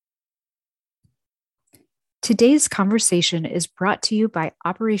Today's conversation is brought to you by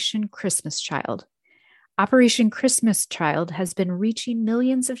Operation Christmas Child. Operation Christmas Child has been reaching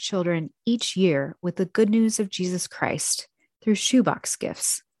millions of children each year with the good news of Jesus Christ through shoebox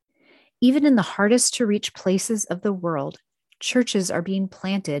gifts. Even in the hardest to reach places of the world, churches are being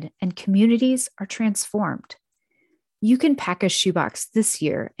planted and communities are transformed. You can pack a shoebox this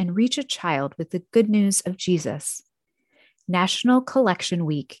year and reach a child with the good news of Jesus. National Collection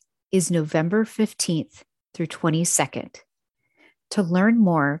Week is November 15th through 22nd. To learn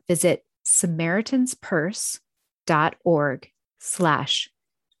more, visit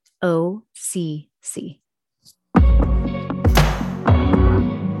SamaritansPurse.org/OCC.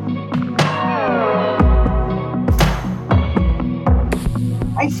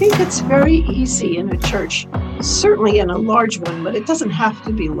 I think it's very easy in a church, certainly in a large one, but it doesn't have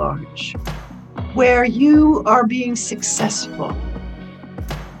to be large, where you are being successful,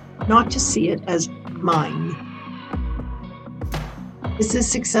 not to see it as mine. This is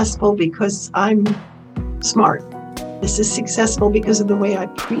successful because I'm smart. This is successful because of the way I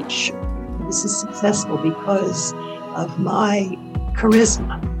preach. This is successful because of my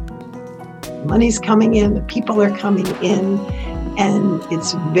charisma. Money's coming in, the people are coming in, and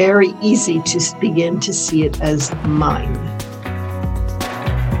it's very easy to begin to see it as mine.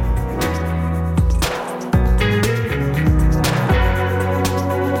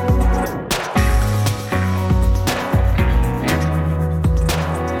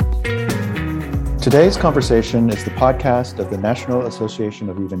 Today's conversation is the podcast of the National Association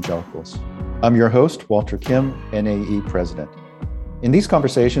of Evangelicals. I'm your host, Walter Kim, NAE President. In these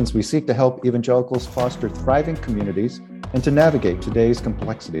conversations, we seek to help evangelicals foster thriving communities and to navigate today's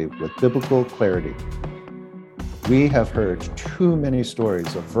complexity with biblical clarity. We have heard too many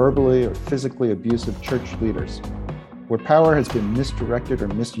stories of verbally or physically abusive church leaders where power has been misdirected or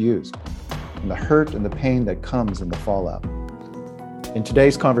misused, and the hurt and the pain that comes in the fallout. In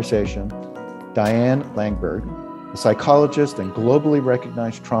today's conversation, Diane Langberg, a psychologist and globally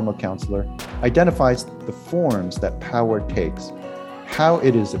recognized trauma counselor, identifies the forms that power takes, how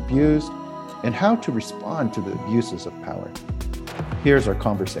it is abused, and how to respond to the abuses of power. Here's our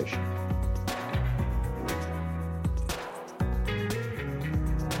conversation.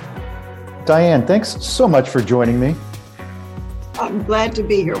 Diane, thanks so much for joining me. I'm glad to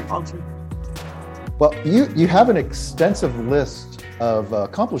be here, Walter. Well, you have an extensive list of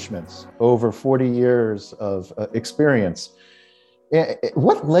accomplishments over 40 years of experience.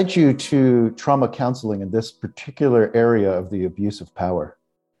 What led you to trauma counseling in this particular area of the abuse of power?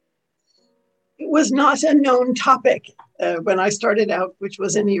 It was not a known topic when I started out, which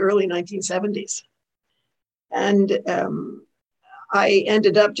was in the early 1970s. And I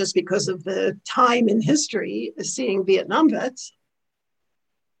ended up, just because of the time in history, seeing Vietnam vets.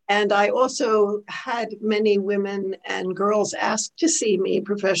 And I also had many women and girls ask to see me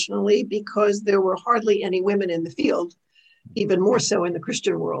professionally because there were hardly any women in the field, even more so in the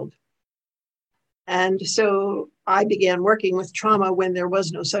Christian world. And so I began working with trauma when there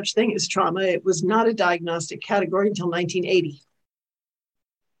was no such thing as trauma. It was not a diagnostic category until 1980.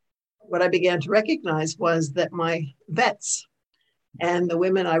 What I began to recognize was that my vets and the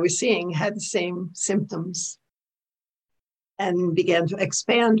women I was seeing had the same symptoms, and began to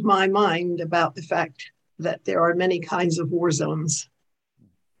expand my mind about the fact that there are many kinds of war zones.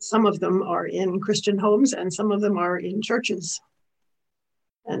 Some of them are in Christian homes and some of them are in churches.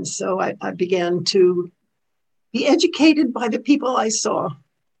 And so I began to be educated by the people I saw.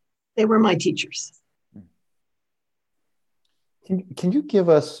 They were my teachers. Can you give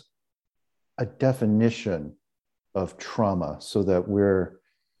us a definition of trauma so that we're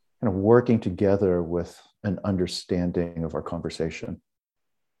kind of working together with an understanding of our conversation?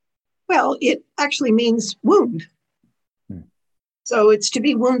 Well, it actually means wound. So it's to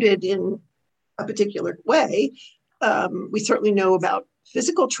be wounded in a particular way. We certainly know about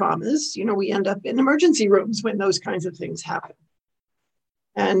physical traumas. You know, we end up in emergency rooms when those kinds of things happen.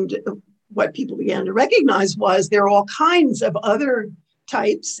 And what people began to recognize was there are all kinds of other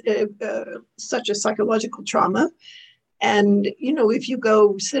types, such as psychological trauma. And, you know, if you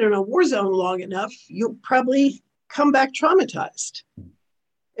go sit in a war zone long enough, you'll probably come back traumatized.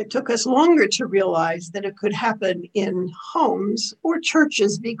 It took us longer to realize that it could happen in homes or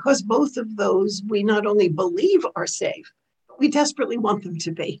churches, because both of those we not only believe are safe, but we desperately want them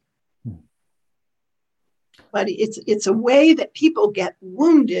to be. But it's a way that people get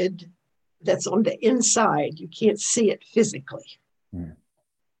wounded that's on the inside. You can't see it physically.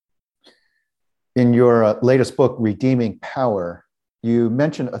 In your latest book, Redeeming Power, you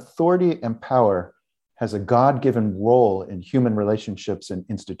mention authority and power has a God-given role in human relationships and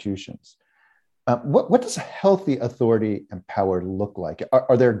institutions. What does healthy authority and power look like?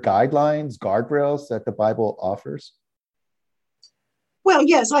 Are there guidelines, guardrails that the Bible offers? Well,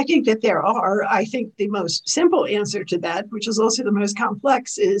 yes, I think that there are. I think the most simple answer to that, which is also the most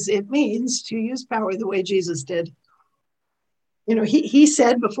complex, is it means to use power the way Jesus did. You know, he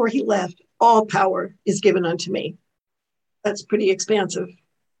said before he left, all power is given unto me. That's pretty expansive.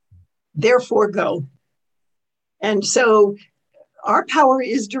 Therefore, go. And so our power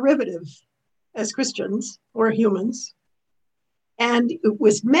is derivative as Christians or humans. And it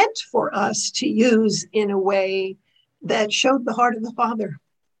was meant for us to use in a way that showed the heart of the Father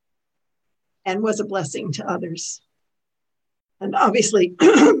and was a blessing to others. And obviously,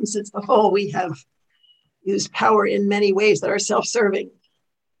 since the fall, we have used power in many ways that are self-serving.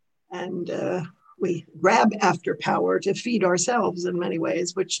 And we grab after power to feed ourselves in many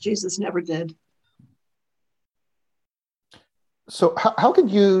ways, which Jesus never did. So how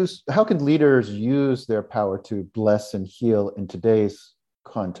can leaders use their power to bless and heal in today's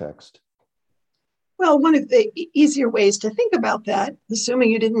context? Well, one of the easier ways to think about that,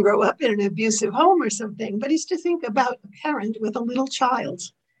 assuming you didn't grow up in an abusive home or something, but is to think about a parent with a little child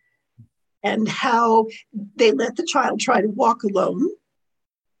and how they let the child try to walk alone,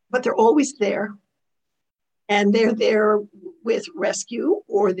 but they're always there. And they're there with rescue,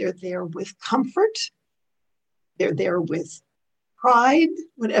 or they're there with comfort. They're there with pride,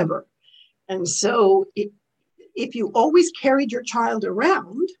 whatever. And so if you always carried your child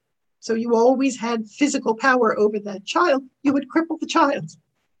around, so you always had physical power over that child, you would cripple the child.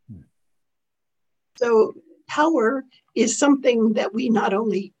 So power is something that we not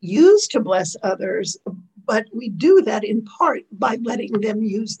only use to bless others, but we do that in part by letting them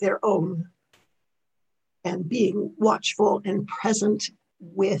use their own and being watchful and present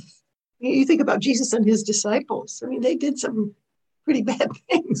with. You think about Jesus and his disciples. I mean, they did some pretty bad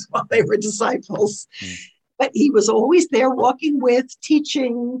things while they were disciples, but he was always there walking with,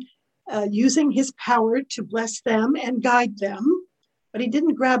 teaching, using his power to bless them and guide them, but he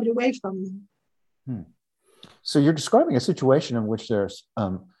didn't grab it away from them. So you're describing a situation in which there's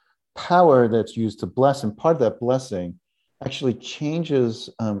power that's used to bless, and part of that blessing actually changes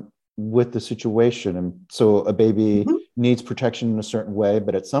with the situation. And so a baby needs protection in a certain way,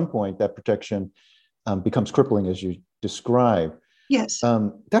 but at some point that protection becomes crippling, as you describe. Yes.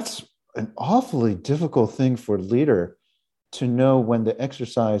 That's an awfully difficult thing for a leader to know when the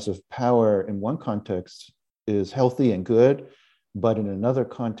exercise of power in one context is healthy and good, but in another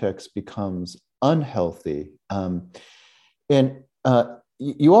context becomes unhealthy. And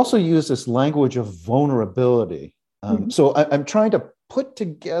you also use this language of vulnerability. So I'm trying to put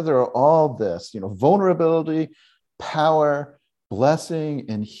together all this, vulnerability, power, blessing,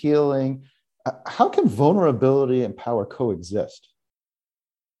 and healing. How can vulnerability and power coexist?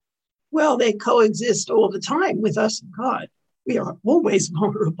 Well, they coexist all the time with us and God. We are always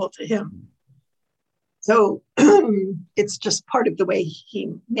vulnerable to him. So it's just part of the way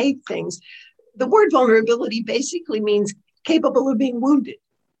he made things. The word vulnerability basically means capable of being wounded.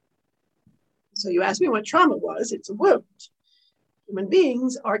 So you asked me what trauma was. It's a wound. Human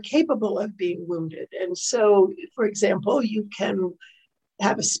beings are capable of being wounded. And so, for example, you can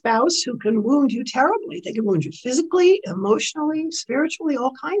have a spouse who can wound you terribly. They can wound you physically, emotionally, spiritually,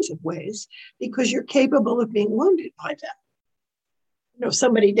 all kinds of ways, because you're capable of being wounded by them. If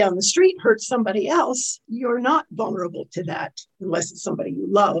somebody down the street hurts somebody else, you're not vulnerable to that unless it's somebody you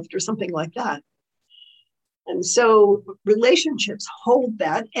loved or something like that. And so relationships hold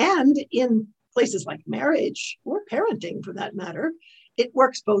that. And in places like marriage or parenting, for that matter, it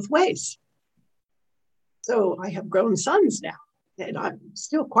works both ways. So I have grown sons now, and I'm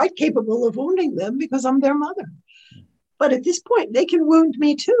still quite capable of wounding them because I'm their mother. But at this point, they can wound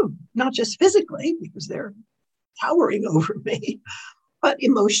me too, not just physically because they're towering over me, but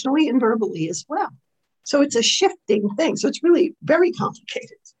emotionally and verbally as well. So it's a shifting thing. So it's really very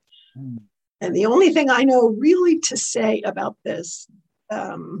complicated. And the only thing I know really to say about this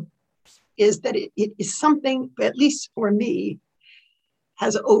is that it is something, at least for me,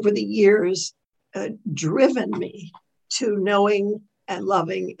 has over the years driven me to knowing and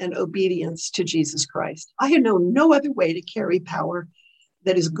loving and obedience to Jesus Christ. I had known no other way to carry power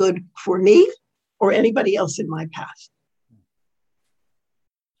that is good for me or anybody else in my past.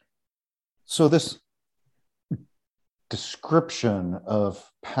 So this description of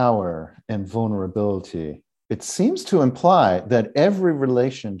power and vulnerability, it seems to imply that every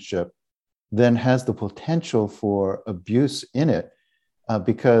relationship then has the potential for abuse in it,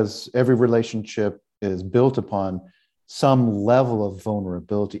 because every relationship is built upon some level of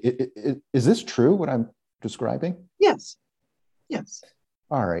vulnerability. Is this true, what I'm describing? Yes. Yes.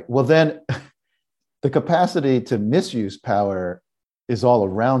 All right. Well, then the capacity to misuse power is all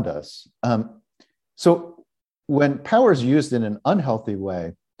around us. So when power is used in an unhealthy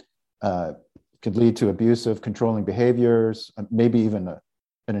way, could lead to abusive, controlling behaviors, maybe even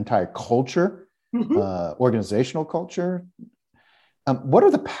an entire culture, organizational culture. What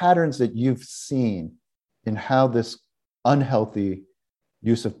are the patterns that you've seen in how this unhealthy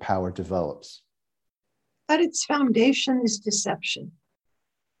use of power develops? At its foundation is deception,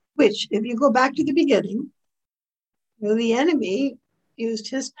 which, if you go back to the beginning, the enemy used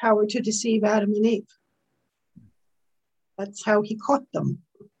his power to deceive Adam and Eve. That's how he caught them.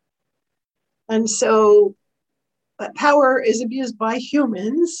 And so power is abused by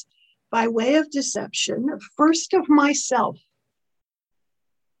humans by way of deception, first of myself.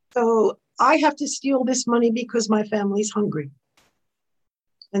 So I have to steal this money because my family's hungry.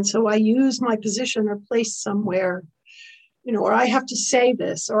 And so I use my position or place somewhere, or I have to say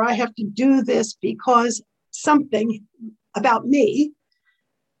this, or I have to do this because something about me,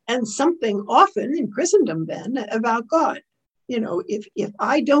 and something often in Christendom then about God. If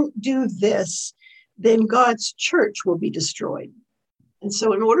I don't do this, then God's church will be destroyed. And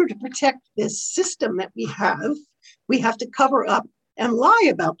so in order to protect this system that we have to cover up and lie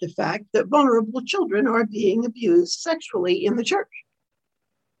about the fact that vulnerable children are being abused sexually in the church.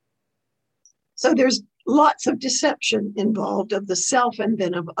 So there's lots of deception involved of the self and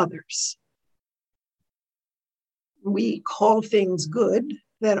then of others. We call things good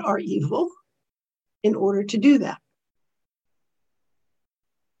that are evil in order to do that.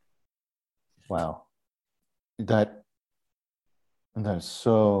 Wow. That is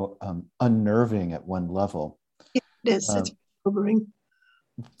so unnerving at one level. It is. It's sobering.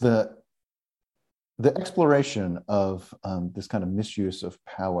 The exploration of this kind of misuse of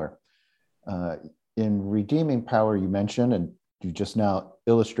power in redeeming power, you mentioned, and you just now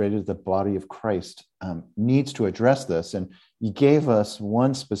illustrated, the body of Christ needs to address this. And you gave us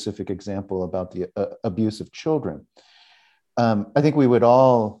one specific example about the abuse of children. I think we would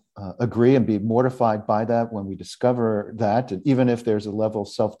all agree and be mortified by that when we discover that. And even if there's a level of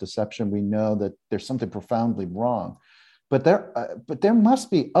self-deception, we know that there's something profoundly wrong. But there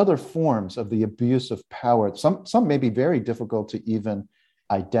must be other forms of the abuse of power. Some may be very difficult to even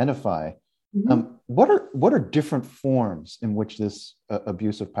identify. What are different forms in which this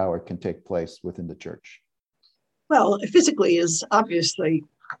abuse of power can take place within the church? Well, physically is obviously,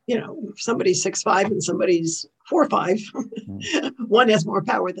 if somebody's 6'5" and somebody's 4'5", one has more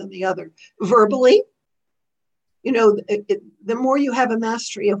power than the other. Verbally, the more you have a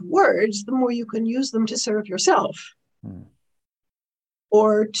mastery of words, the more you can use them to serve yourself.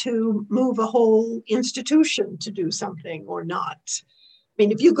 Or to move a whole institution to do something or not. I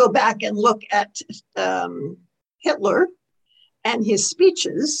mean, if you go back and look at Hitler and his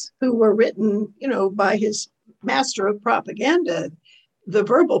speeches, who were written, by his master of propaganda, the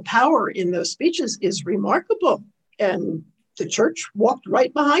verbal power in those speeches is remarkable. And the church walked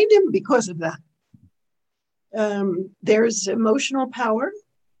right behind him because of that. There's emotional power.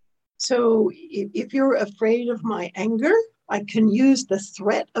 So if you're afraid of my anger, I can use the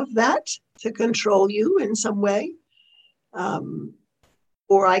threat of that to control you in some way.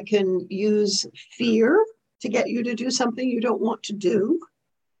 Or I can use fear to get you to do something you don't want to do.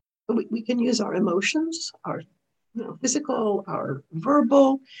 We can use our emotions, our physical, our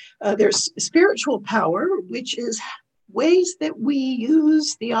verbal. There's spiritual power, which is ways that we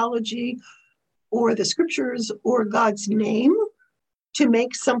use theology or the scriptures or God's name to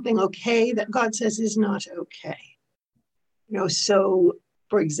make something okay that God says is not okay. So,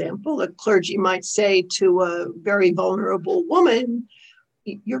 for example, a clergy might say to a very vulnerable woman,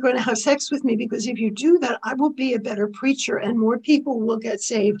 you're going to have sex with me because if you do that, I will be a better preacher and more people will get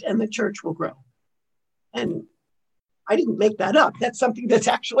saved and the church will grow. And I didn't make that up. That's something that's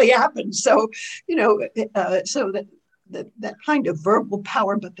actually happened. So, so that kind of verbal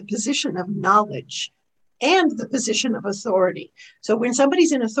power, but the position of knowledge and the position of authority. So when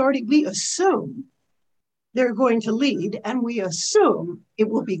somebody's in authority, we assume they're going to lead, and we assume it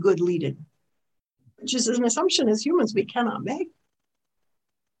will be good leading, which is an assumption as humans we cannot make.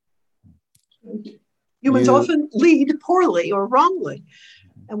 Humans often lead poorly or wrongly,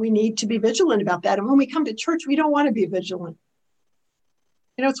 and we need to be vigilant about that. And when we come to church, we don't want to be vigilant.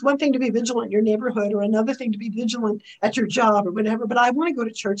 It's one thing to be vigilant in your neighborhood or another thing to be vigilant at your job or whatever, but I want to go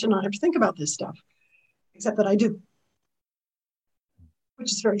to church and not have to think about this stuff, except that I do.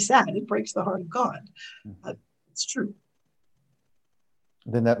 Which is very sad. It breaks the heart of God. It's true.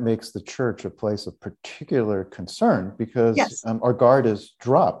 Then that makes the church a place of particular concern because yes. Our guard is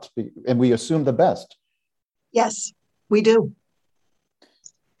dropped and we assume the best. Yes, we do.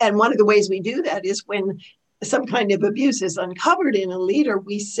 And one of the ways we do that is when some kind of abuse is uncovered in a leader,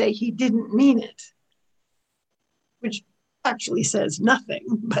 we say he didn't mean it, which actually says nothing,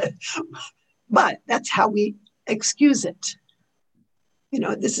 but that's how we excuse it.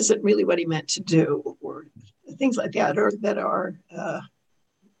 This isn't really what he meant to do, or things like that, or that are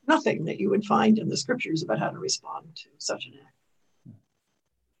nothing that you would find in the scriptures about how to respond to such an act.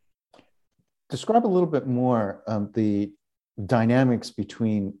 Describe a little bit more the dynamics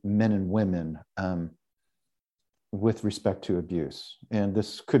between men and women with respect to abuse. And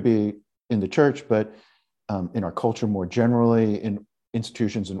this could be in the church, but in our culture more generally, in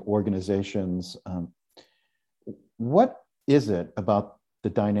institutions and organizations. What is it about the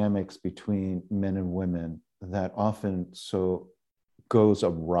dynamics between men and women that often so goes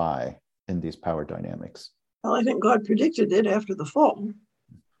awry in these power dynamics? Well, I think God predicted it after the fall.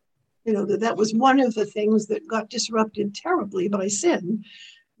 That was one of the things that got disrupted terribly by sin,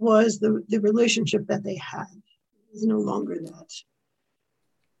 was the relationship that they had. It was no longer that.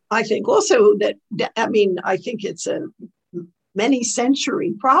 I think also I think it's a many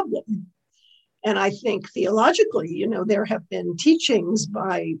century problem. And I think theologically, there have been teachings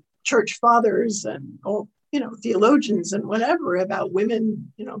by church fathers and theologians and whatever about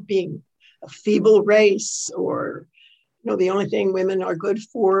women, being a feeble race, or, the only thing women are good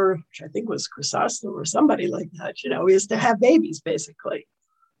for, which I think was Chrysostom or somebody like that, is to have babies, basically.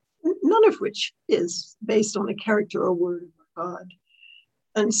 None of which is based on the character or word of God.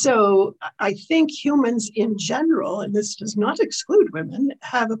 And so I think humans in general, and this does not exclude women,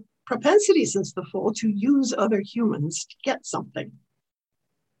 have a propensity since the fall to use other humans to get something.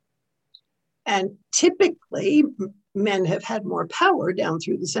 And typically, men have had more power down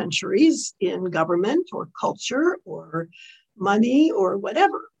through the centuries in government or culture or money or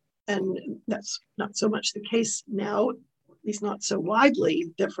whatever. And that's not so much the case now, at least not so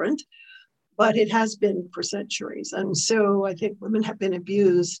widely different, but it has been for centuries. And so I think women have been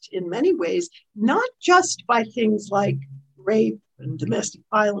abused in many ways, not just by things like rape and domestic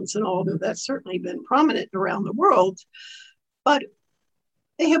violence and all, though that's certainly been prominent around the world, but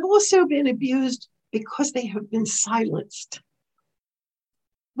they have also been abused because they have been silenced.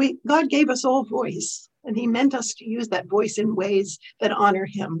 God gave us all voice, and he meant us to use that voice in ways that honor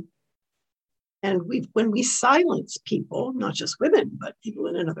him. And when we silence people, not just women, but people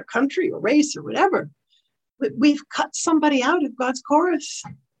in another country or race or whatever, we've cut somebody out of God's chorus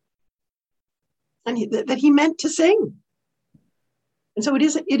and that he meant to sing. And so it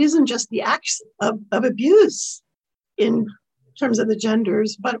isn't just the acts of abuse in terms of the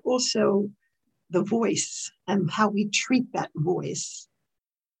genders, but also the voice and how we treat that voice.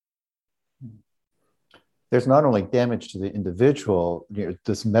 There's not only damage to the individual,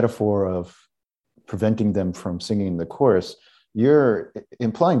 this metaphor of preventing them from singing the chorus, you're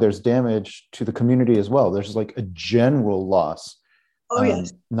implying there's damage to the community as well. There's like a general loss. Oh,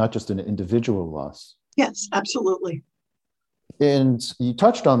 yes. Not just an individual loss. Yes, absolutely. And you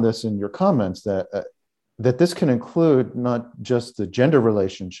touched on this in your comments that this can include not just the gender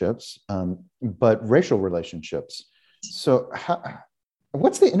relationships, but racial relationships. So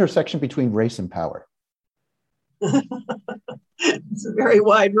what's the intersection between race and power? It's a very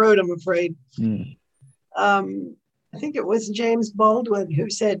wide road, I'm afraid. Mm. I think it was James Baldwin who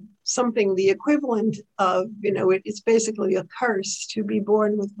said something the equivalent of, it's basically a curse to be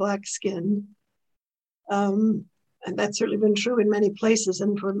born with black skin. And that's certainly been true in many places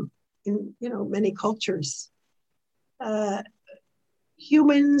and in many cultures.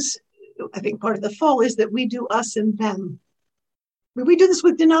 Humans, I think part of the fall is that we do us and them. We do this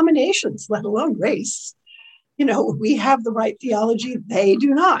with denominations, let alone race. We have the right theology, they do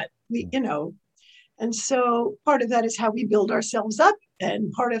not. And so part of that is how we build ourselves up,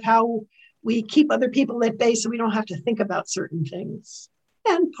 and part of how we keep other people at bay so we don't have to think about certain things,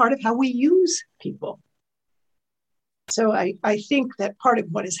 and part of how we use people. So I think that part of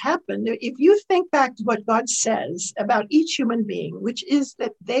what has happened, if you think back to what God says about each human being, which is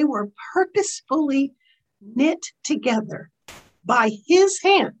that they were purposefully knit together by his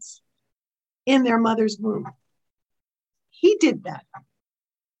hands in their mother's womb. He did that.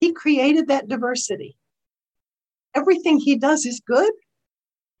 He created that diversity. Everything he does is good.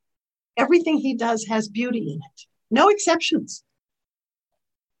 Everything he does has beauty in it. No exceptions.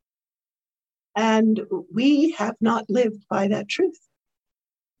 And we have not lived by that truth.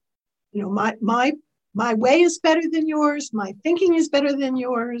 My way is better than yours. My thinking is better than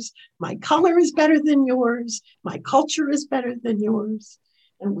yours. My color is better than yours. My culture is better than yours.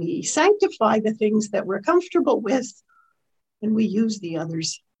 And we sanctify the things that we're comfortable with, and we use the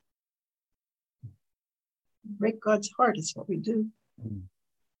others. Break God's heart is what we do.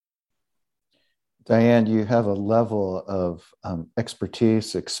 Diane, you have a level of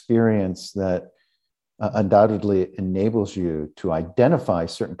expertise, experience that undoubtedly enables you to identify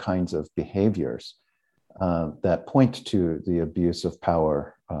certain kinds of behaviors that point to the abuse of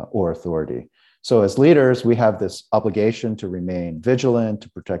power or authority. So as leaders, we have this obligation to remain vigilant, to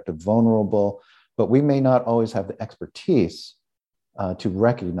protect the vulnerable, but we may not always have the expertise to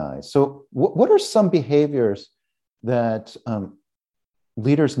recognize. So what are some behaviors that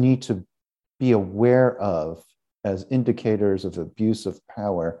leaders need to be aware of as indicators of abuse of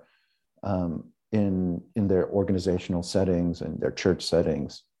power in their organizational settings and their church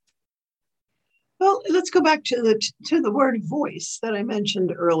settings? Well, let's go back to the word voice that I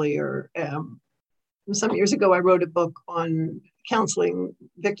mentioned earlier. Some years ago, I wrote a book on counseling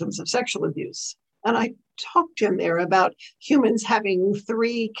victims of sexual abuse. And I talked in there about humans having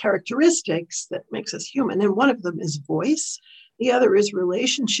three characteristics that makes us human. And one of them is voice, the other is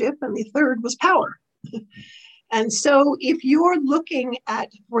relationship, and the third was power. And so if you're looking at,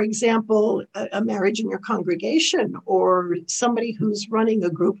 for example, a marriage in your congregation, or somebody who's running a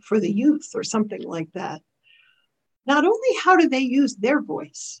group for the youth or something like that, not only how do they use their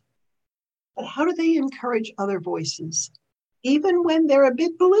voice, but how do they encourage other voices, even when they're a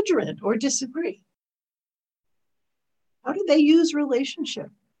bit belligerent or disagree? How do they use relationship?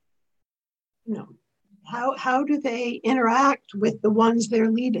 How do they interact with the ones they're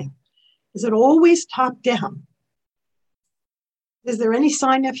leading? Is it always top down? Is there any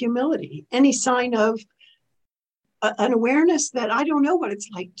sign of humility? Any sign of an awareness that I don't know what it's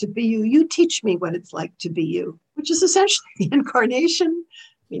like to be you? You teach me what it's like to be you, which is essentially the incarnation.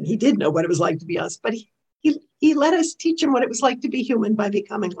 I mean, he did know what it was like to be us, but he let us teach him what it was like to be human by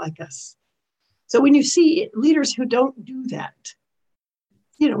becoming like us. So when you see leaders who don't do that,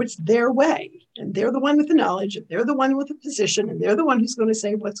 it's their way, and they're the one with the knowledge, and they're the one with the position, and they're the one who's going to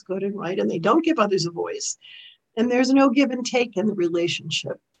say what's good and right, and they don't give others a voice, and there's no give and take in the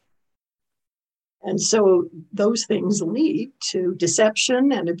relationship. And so those things lead to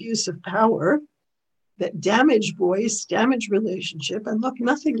deception and abuse of power that damage voice, damage relationship, and look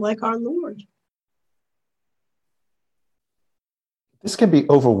nothing like our Lord. This can be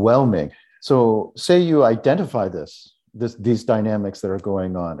overwhelming. So say you identify these dynamics that are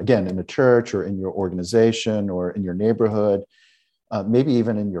going on, again, in a church or in your organization or in your neighborhood, maybe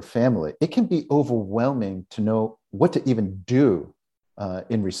even in your family. It can be overwhelming to know what to even do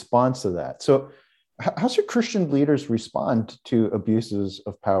in response to that. So how should Christian leaders respond to abuses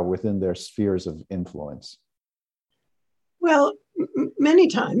of power within their spheres of influence? Well, many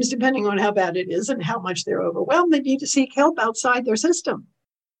times, depending on how bad it is and how much they're overwhelmed, they need to seek help outside their system.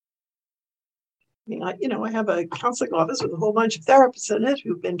 I have a counseling office with a whole bunch of therapists in it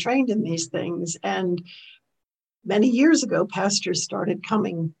who've been trained in these things. And many years ago, pastors started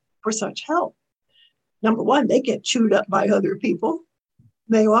coming for such help. Number one, they get chewed up by other people.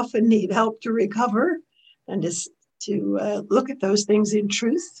 They often need help to recover and to look at those things in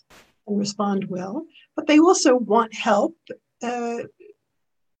truth and respond well. But they also want help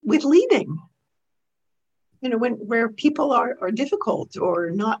with leading. Where people are difficult or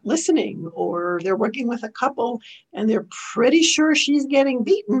not listening, or they're working with a couple and they're pretty sure she's getting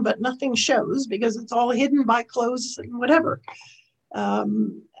beaten, but nothing shows because it's all hidden by clothes and whatever. How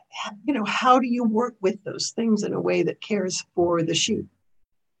do you work with those things in a way that cares for the sheep?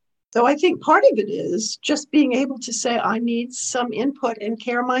 So I think part of it is just being able to say, I need some input and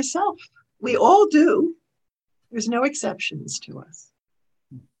care myself. We all do. There's no exceptions to us.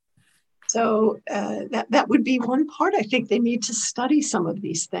 So that would be one part. I think they need to study some of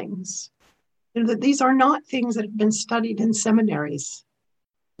these things. That these are not things that have been studied in seminaries.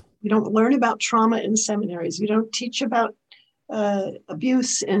 We don't learn about trauma in seminaries. We don't teach about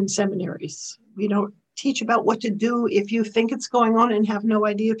abuse in seminaries. We don't teach about what to do if you think it's going on and have no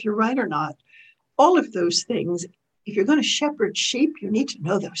idea if you're right or not. All of those things, if you're going to shepherd sheep, you need to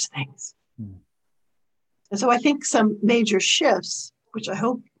know those things. And so I think some major shifts, which I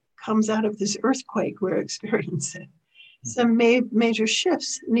hope comes out of this earthquake we're experiencing, some major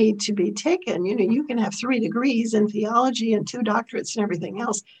shifts need to be taken. You can have 3 degrees in theology and 2 doctorates and everything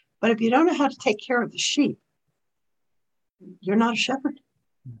else, but if you don't know how to take care of the sheep, you're not a shepherd.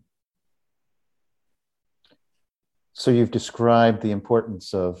 So you've described the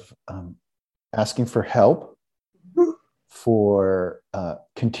importance of asking for help, for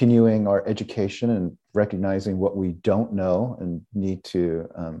continuing our education and recognizing what we don't know and need to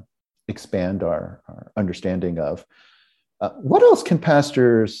expand our understanding of. What else can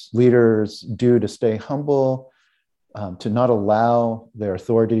pastors, leaders do to stay humble, to not allow their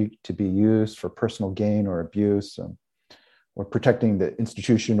authority to be used for personal gain or abuse, or protecting the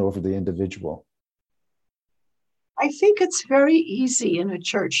institution over the individual? I think it's very easy in a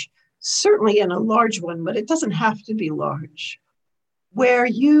church, certainly in a large one, but it doesn't have to be large, where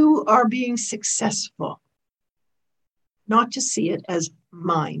you are being successful, not to see it as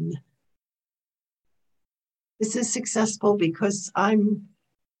mine. This is successful because I'm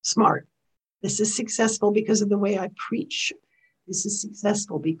smart. This is successful because of the way I preach. This is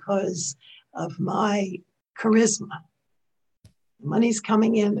successful because of my charisma. Money's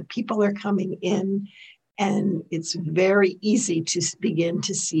coming in, the people are coming in, and it's very easy to begin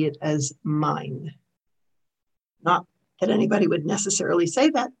to see it as mine. Not that anybody would necessarily say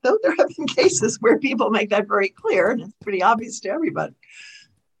that, though there have been cases where people make that very clear, and it's pretty obvious to everybody.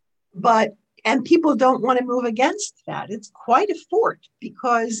 And people don't want to move against that. It's quite a fort,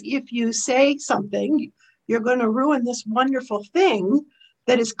 because if you say something, you're going to ruin this wonderful thing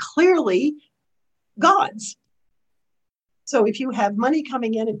that is clearly God's. So if you have money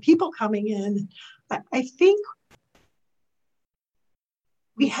coming in and people coming in, I think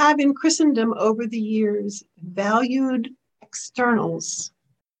we have in Christendom over the years valued externals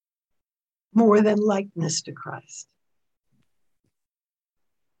more than likeness to Christ.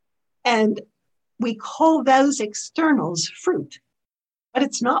 And we call those externals fruit, but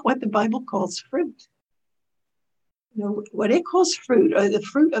it's not what the Bible calls fruit. You know, what it calls fruit are the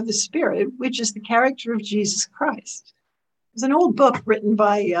fruit of the Spirit, which is the character of Jesus Christ. There's an old book written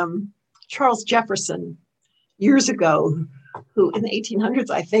by Charles Jefferson years ago, who in the 1800s,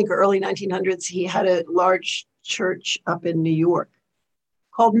 I think, or early 1900s, he had a large church up in New York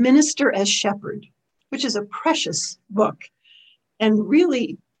called Minister as Shepherd, which is a precious book and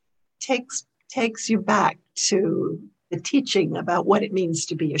really takes you back to the teaching about what it means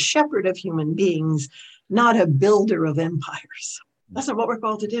to be a shepherd of human beings, not a builder of empires. That's not what we're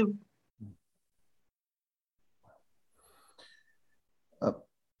called to do.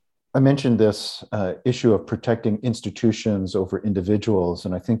 I mentioned this issue of protecting institutions over individuals,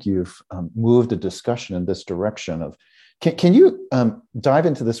 and I think you've moved the discussion in this direction of, can you dive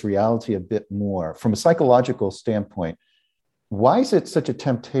into this reality a bit more from a psychological standpoint? Why is it such a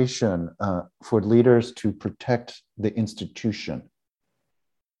temptation for leaders to protect the institution?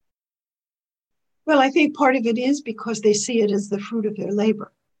 Well, I think part of it is because they see it as the fruit of their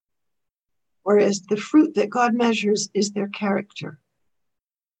labor, whereas the fruit that God measures is their character.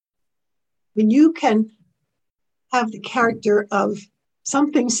 When you can have the character of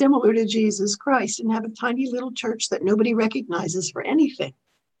something similar to Jesus Christ and have a tiny little church that nobody recognizes for anything,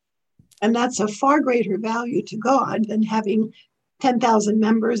 and that's a far greater value to God than having 10,000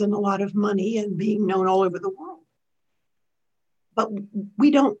 members and a lot of money and being known all over the world. But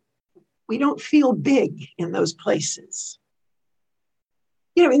we don't feel big in those places.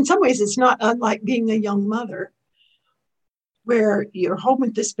 You know, in some ways, it's not unlike being a young mother, where you're home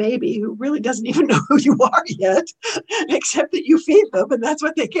with this baby who really doesn't even know who you are yet, except that you feed them, and that's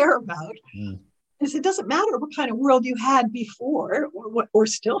what they care about. And it doesn't matter what kind of world you had before, or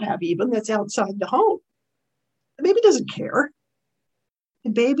still have even, that's outside the home. The baby doesn't care. The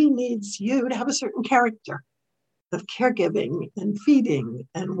baby needs you to have a certain character of caregiving and feeding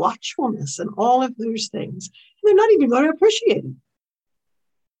and watchfulness and all of those things. And they're not even going to appreciate it.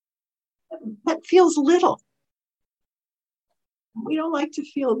 That feels little. We don't like to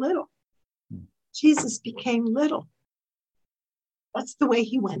feel little. Jesus became little. That's the way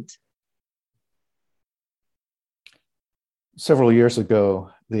he went. Several years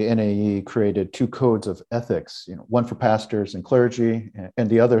ago, the NAE created 2 codes of ethics, one for pastors and clergy, and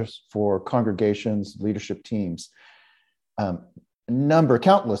the others for congregations, leadership teams.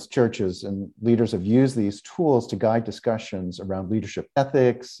 Countless churches and leaders have used these tools to guide discussions around leadership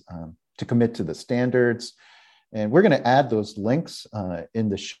ethics, to commit to the standards. And we're going to add those links in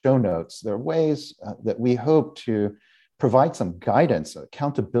the show notes. There are ways that we hope to provide some guidance,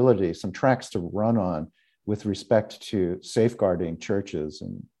 accountability, some tracks to run on with respect to safeguarding churches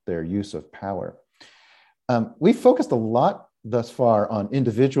and their use of power. We've focused a lot thus far on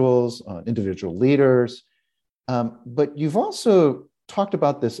individuals, on individual leaders, but you've also talked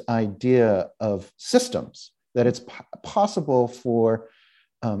about this idea of systems, that it's possible for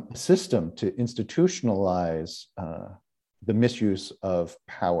a system to institutionalize the misuse of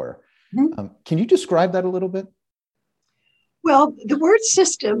power. Can you describe that a little bit? Well, the word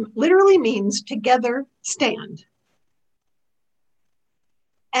system literally means together stand.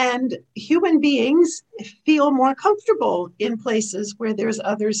 And human beings feel more comfortable in places where there's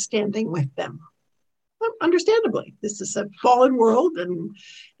others standing with them. Understandably, this is a fallen world, and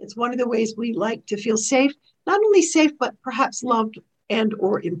it's one of the ways we like to feel safe, not only safe, but perhaps loved and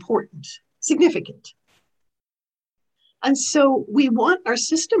or important, significant. And so we want our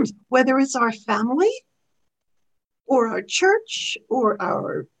systems, whether it's our family, or our church or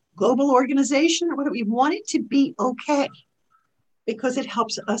our global organization or whatever. We want it to be okay because it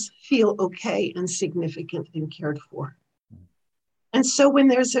helps us feel okay and significant and cared for. And so when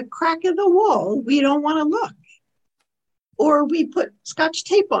there's a crack in the wall, we don't want to look. Or we put Scotch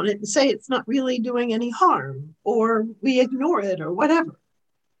tape on it and say it's not really doing any harm, or we ignore it or whatever.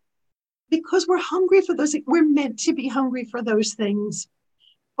 Because we're hungry for those, we're meant to be hungry for those things,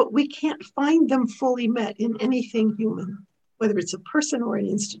 but we can't find them fully met in anything human, whether it's a person or an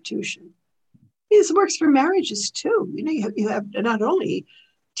institution. This works for marriages too. You have not only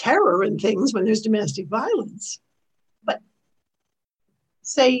terror and things when there's domestic violence, but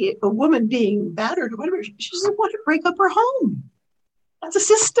say a woman being battered or whatever, she doesn't want to break up her home. That's a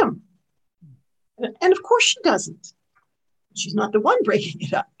system. And of course she doesn't. She's not the one breaking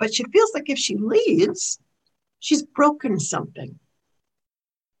it up, but she feels like if she leaves, she's broken something.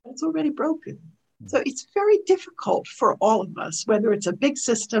 It's already broken. So it's very difficult for all of us, whether it's a big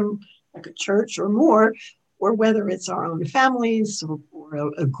system like a church or more, or whether it's our own families or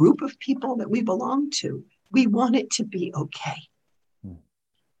a group of people that we belong to. We want it to be okay.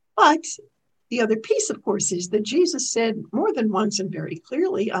 But the other piece, of course, is that Jesus said more than once and very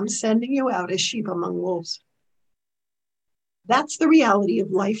clearly, I'm sending you out as sheep among wolves. That's the reality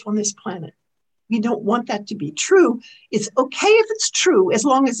of life on this planet. We don't want that to be true. It's okay if it's true, as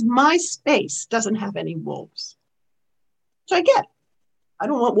long as my space doesn't have any wolves. So I get, I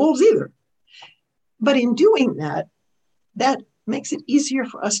don't want wolves either. But in doing that, that makes it easier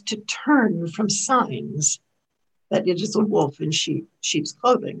for us to turn from signs that it is a wolf in sheep's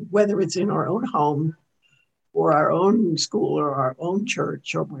clothing, whether it's in our own home or our own school or our own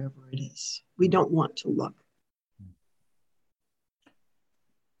church or wherever it is. We don't want to look.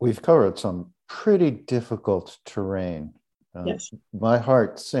 We've covered some pretty difficult terrain. Yes. My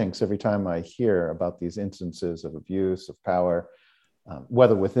heart sinks every time I hear about these instances of abuse of power,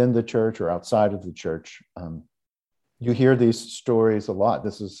 whether within the church or outside of the church. You hear these stories a lot.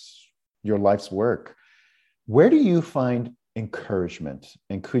 This is your life's work. Where do you find encouragement?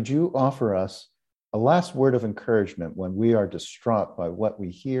 And could you offer us a last word of encouragement when we are distraught by what we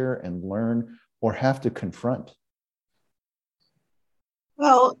hear and learn or have to confront?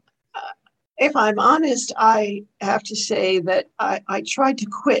 Well, if I'm honest, I have to say that I tried to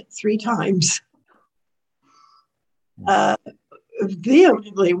quit 3 times.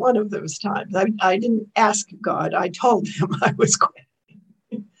 Vehemently, one of those times. I didn't ask God. I told him I was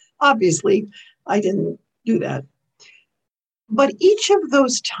quitting. Obviously, I didn't do that. But each of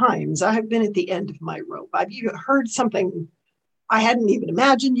those times, I have been at the end of my rope. I've either heard something I hadn't even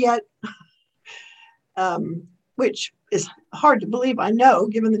imagined yet, which is hard to believe, I know,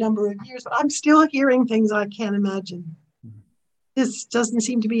 given the number of years, but I'm still hearing things I can't imagine. This doesn't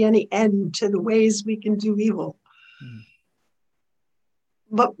seem to be any end to the ways we can do evil.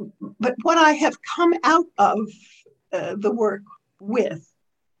 But what I have come out of the work with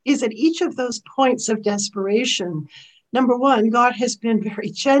is at each of those points of desperation, number one, God has been very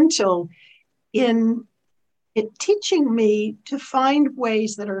gentle in teaching me to find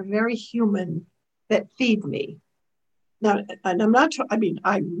ways that are very human that feed me. Now, and I'm not,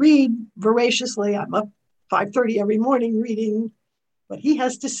 I read voraciously. I'm up 5:30 every morning reading what he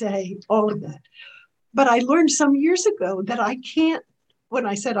has to say, all of that. But I learned some years ago that I can't, when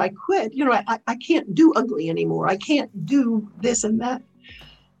I said I quit, I can't do ugly anymore. I can't do this and that.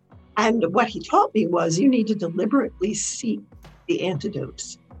 And what he taught me was you need to deliberately seek the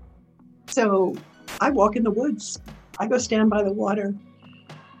antidotes. So I walk in the woods. I go stand by the water.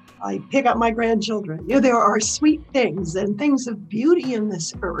 I pick up my grandchildren. There are sweet things and things of beauty in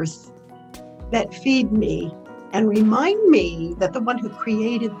this earth that feed me and remind me that the one who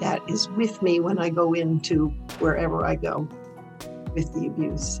created that is with me when I go into wherever I go with the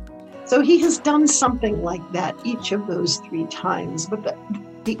abuse. So he has done something like that each of those 3 times. But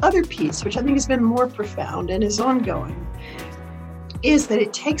the other piece, which I think has been more profound and is ongoing, is that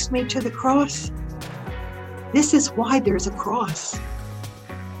it takes me to the cross. This is why there's a cross.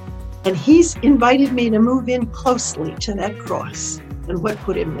 And he's invited me to move in closely to that cross and what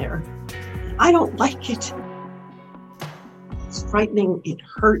put him there. I don't like it. It's frightening. It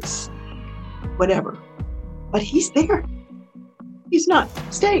hurts, whatever. But he's there. He's not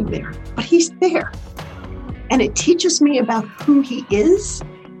staying there, but he's there. And it teaches me about who he is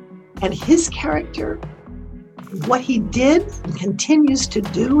and his character, what he did and continues to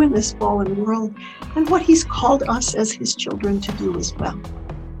do in this fallen world, and what he's called us as his children to do as well.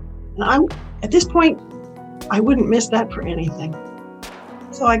 And at this point, I wouldn't miss that for anything.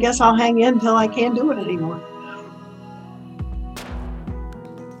 So I guess I'll hang in till I can't do it anymore.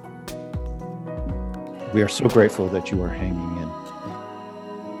 We are so grateful that you are hanging in.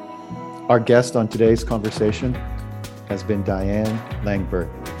 Our guest on today's conversation has been Diane Langberg.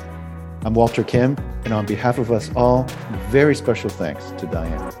 I'm Walter Kim, and on behalf of us all, very special thanks to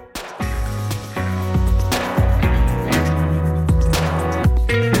Diane.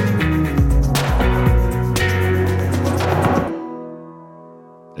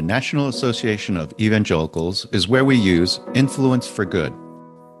 The National Association of Evangelicals is where we use influence for good.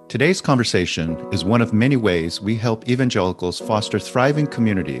 Today's conversation is one of many ways we help evangelicals foster thriving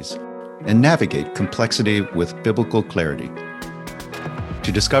communities and navigate complexity with biblical clarity.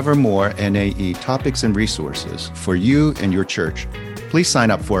 To discover more NAE topics and resources for you and your church, please sign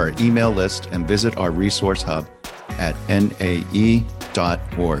up for our email list and visit our resource hub at nae.org.